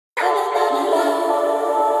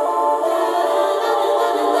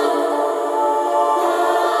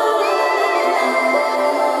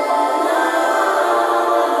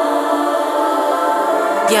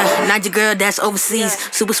Not your girl that's overseas.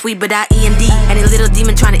 Super sweet, but I E&D. Any little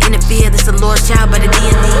demon trying to interfere. This the Lord's child, but the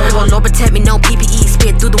D&D. Oh, Lord protect me, no PPE.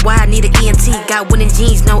 Spit through the wire, need an ENT. Got winning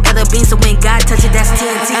jeans, no other beans. So when God touch it, that's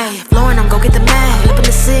TNT. Ay, flooring, I'm go get the mag. Flipping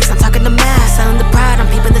the 6, I'm talking the math. Selling the pride, I'm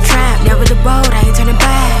peeping the trap. Never the road, I ain't turning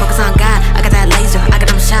back. Focus on God, I got that laser. I got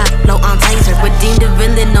them shot, low on taser. Redeemed the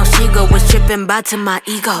villain, no she-go. Was tripping by to my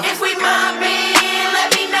ego. If we mind being,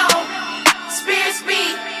 let me know. Spirit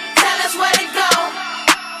speak, tell us where to go.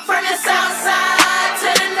 From the south side to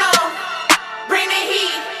the north. Bring the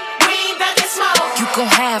heat, we ain't ducking smoke. You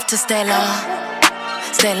gon' have to stay low.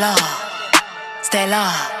 Stay low. Stay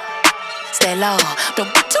low. Stay low.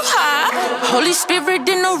 Don't get too high. Holy Spirit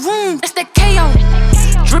in the room, it's that KO.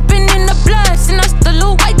 Dripping in the blood, and I'm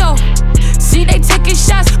still a white though. See, they taking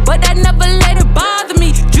shots, but that never let it bother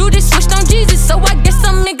me. Judas switched on Jesus, so I guess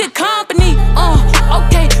I'm in good company.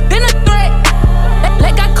 Okay, been a threat.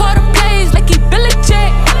 Like I caught a plays, like he bill a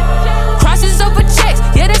check. Crosses over checks,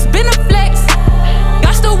 yeah, that's been a flex.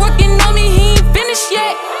 God still working on me, he ain't finished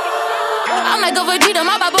yet. I'm like a Vegeta,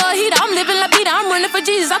 my Bible a heater. I'm living la vida, I'm running for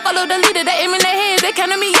Jesus. I follow the leader, they aim in their heads, they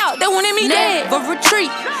counting me out, they wanting me dead. But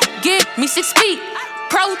retreat, give me 6 feet.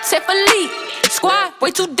 Protect for lead, squad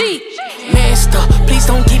way too deep. Master, please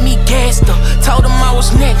don't get me gassed up. Told them I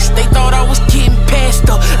was next, they thought I was getting past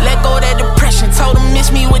up. Let go of that depression, told them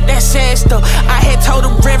miss me with that sad stuff. I had told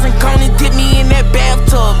the Reverend Conan dip me in that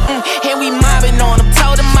bathtub. And we mobbing on them,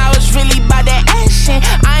 told them I was really by that action.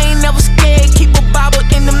 I ain't never scared, keep a Bible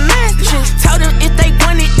in the mattress. Told them if they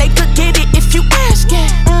want it, they could get it if you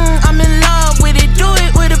asking. I'm in love with it, do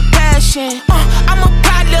it with a passion. I'm a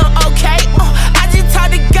problem, okay? I just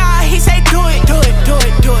told the God, he said do it, do it, do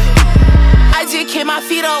it, do it. I just keep my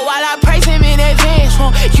feet up while I praise him in advance.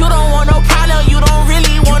 You don't want no problem, you don't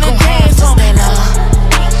really wanna dance. Stay low,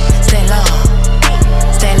 stay low,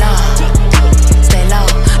 stay low, stay low.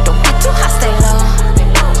 Don't get too high, stay low,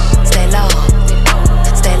 stay low,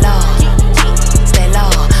 stay low, stay low.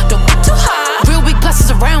 Don't get too high. Real big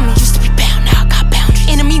blessings around me, used to be bound, now I got boundaries.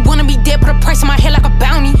 Enemy wanna be dead, put a price on my head like a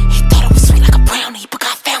bounty. He thought it was sweet like a brownie, but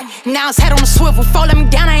God found me. Now his head on the swivel, fall let me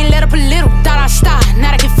down, I ain't let up a little. Thought I'd stop,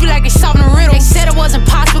 now I can feel like they solving a riddle. They said it wasn't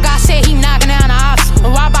possible, God said he knocking down the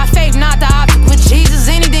obstacle. Why by faith, not the optic. With Jesus,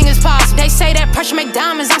 anything is possible. They say that pressure make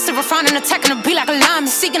diamonds. I'm still refining, attacking the beat like a lineman.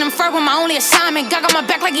 Seeking them fur with my only assignment. God got my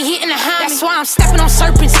back like he hitting the high. That's why I'm stepping on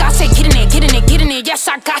serpents. God said get in there, get in there, get in there. Yes,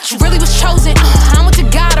 I got you. Really was chosen. I went to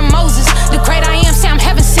God and Moses. The great I am, say I'm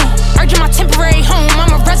heaven sent. Urging my temporary home.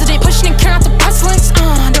 I'm a resident, pushing and carrying out the pestilence.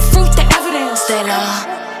 The fruit, the evidence. Stay low,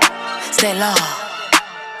 stay low,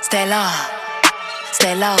 stay low,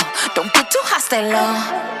 stay low. Don't get too high, stay low,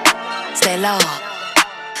 stay low,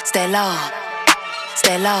 stay low,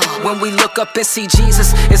 stay low. When we look up and see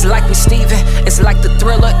Jesus, it's like we Steven. It's like the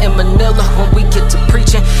Thriller in Manila. When we get to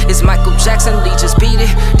preaching, it's Michael Jackson. Lee just beat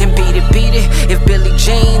it, then beat it, beat it. If Billie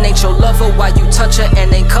Jean ain't your lover, why you touch her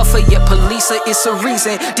and ain't cuff her? Yet police her, it's a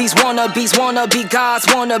reason. These wannabes wanna be gods,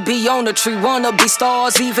 wanna be on the tree, wanna be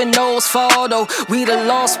stars, even those fall though. We the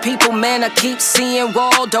lost people, man, I keep seeing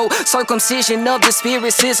Waldo. Circumcision of the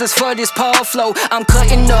spirit, scissors for this Paul flow. I'm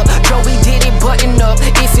cutting up, Joey did it, button up.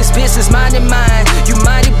 If it's business, mind and mine. You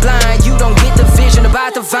mighty blind, you don't get the vision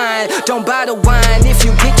about the vine. Don't buy the wine if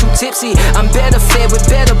you get too tipsy. I'm better fed with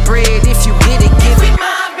better bread. If you get it, give it. If we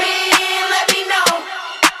mind being, let me know.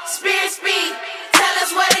 Spirit speak, tell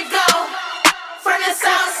us where to go. From the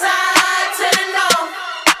south side to the north.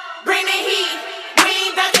 Bring the heat, we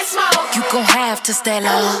ain't ducking smoke. You gon' have to stay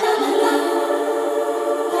low.